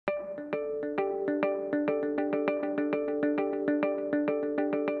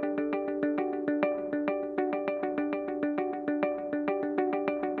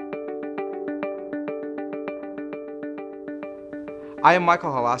I am Michael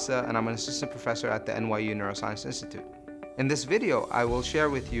Halassa, and I'm an assistant professor at the NYU Neuroscience Institute. In this video, I will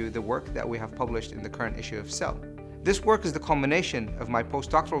share with you the work that we have published in the current issue of Cell. This work is the culmination of my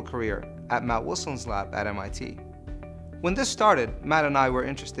postdoctoral career at Matt Wilson's lab at MIT. When this started, Matt and I were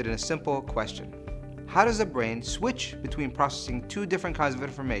interested in a simple question. How does the brain switch between processing two different kinds of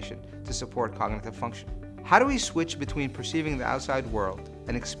information to support cognitive function? How do we switch between perceiving the outside world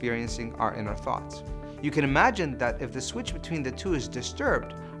and experiencing our inner thoughts? You can imagine that if the switch between the two is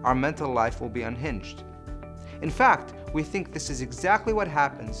disturbed, our mental life will be unhinged. In fact, we think this is exactly what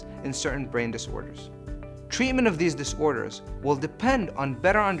happens in certain brain disorders. Treatment of these disorders will depend on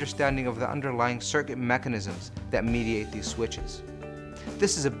better understanding of the underlying circuit mechanisms that mediate these switches.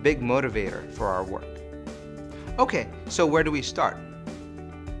 This is a big motivator for our work. Okay, so where do we start?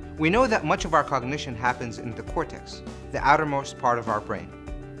 We know that much of our cognition happens in the cortex, the outermost part of our brain.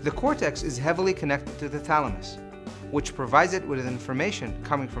 The cortex is heavily connected to the thalamus, which provides it with information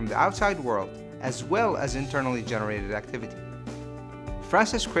coming from the outside world as well as internally generated activity.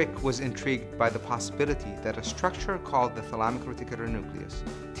 Francis Crick was intrigued by the possibility that a structure called the thalamic reticular nucleus,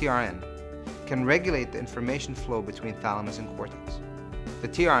 TRN, can regulate the information flow between thalamus and cortex. The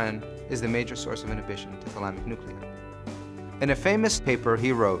TRN is the major source of inhibition to thalamic nuclei. In a famous paper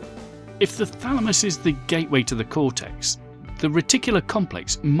he wrote, "If the thalamus is the gateway to the cortex, the reticular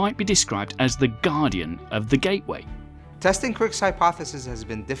complex might be described as the guardian of the gateway." Testing Crick's hypothesis has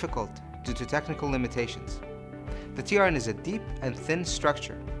been difficult due to technical limitations. The TRN is a deep and thin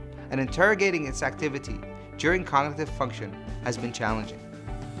structure, and interrogating its activity during cognitive function has been challenging.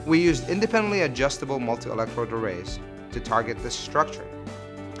 We used independently adjustable multi-electrode arrays to target this structure.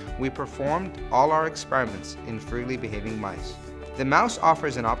 We performed all our experiments in freely behaving mice. The mouse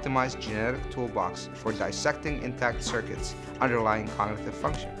offers an optimized genetic toolbox for dissecting intact circuits underlying cognitive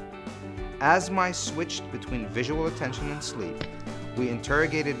function. As mice switched between visual attention and sleep, we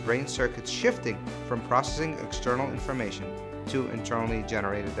interrogated brain circuits shifting from processing external information to internally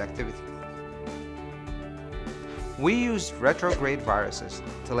generated activity. We used retrograde viruses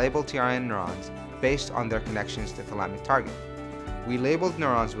to label TRN neurons based on their connections to thalamic target. We labeled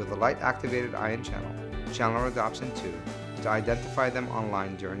neurons with a light-activated ion channel, channel rhodopsin 2, to identify them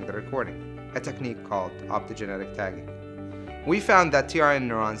online during the recording, a technique called optogenetic tagging. We found that TRN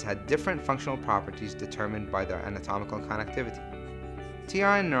neurons had different functional properties determined by their anatomical connectivity.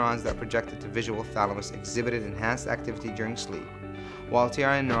 TRN neurons that projected to visual thalamus exhibited enhanced activity during sleep, while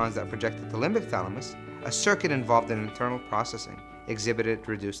TRN neurons that projected to limbic thalamus, a circuit involved in internal processing, exhibited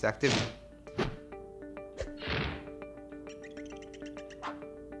reduced activity.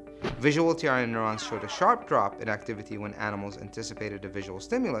 Visual TRN neurons showed a sharp drop in activity when animals anticipated a visual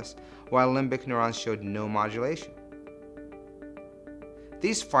stimulus, while limbic neurons showed no modulation.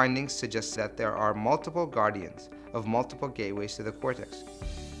 These findings suggest that there are multiple guardians of multiple gateways to the cortex.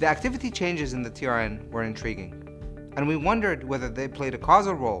 The activity changes in the TRN were intriguing, and we wondered whether they played a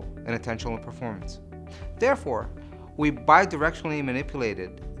causal role in attentional performance. Therefore, we bidirectionally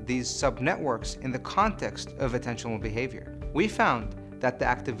manipulated these subnetworks in the context of attentional behavior. We found that the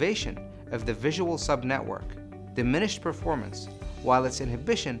activation of the visual subnetwork diminished performance, while its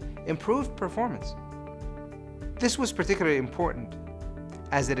inhibition improved performance. This was particularly important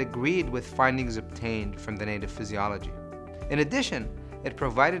as it agreed with findings obtained from the native physiology. In addition, it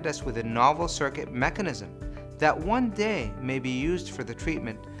provided us with a novel circuit mechanism that one day may be used for the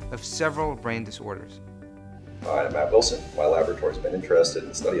treatment of several brain disorders. Hi, I'm Matt Wilson. My laboratory has been interested in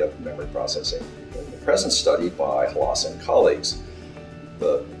the study of memory processing. In the present study by Halassa and colleagues,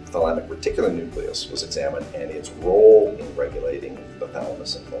 the thalamic reticular nucleus was examined and its role in regulating the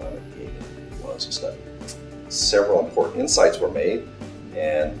thalamus and thalamic gating was studied. Several important insights were made,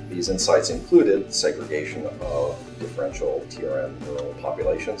 and these insights included segregation of differential TRN neural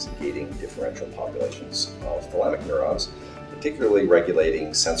populations, gating differential populations of thalamic neurons, particularly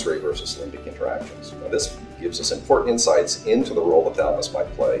regulating sensory versus limbic interactions. Now, this gives us important insights into the role the thalamus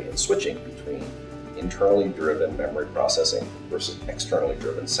might play in switching between internally driven memory processing versus externally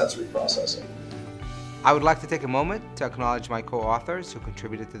driven sensory processing. I would like to take a moment to acknowledge my co-authors who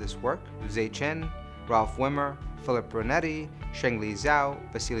contributed to this work: Zhe Chen, Ralph Wimmer, Philip Brunetti, Shengli Zhao,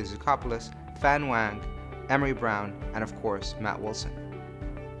 Vasily Zoukopoulos, Fan Wang, Emery Brown, and of course, Matt Wilson.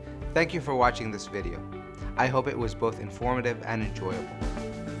 Thank you for watching this video. I hope it was both informative and enjoyable.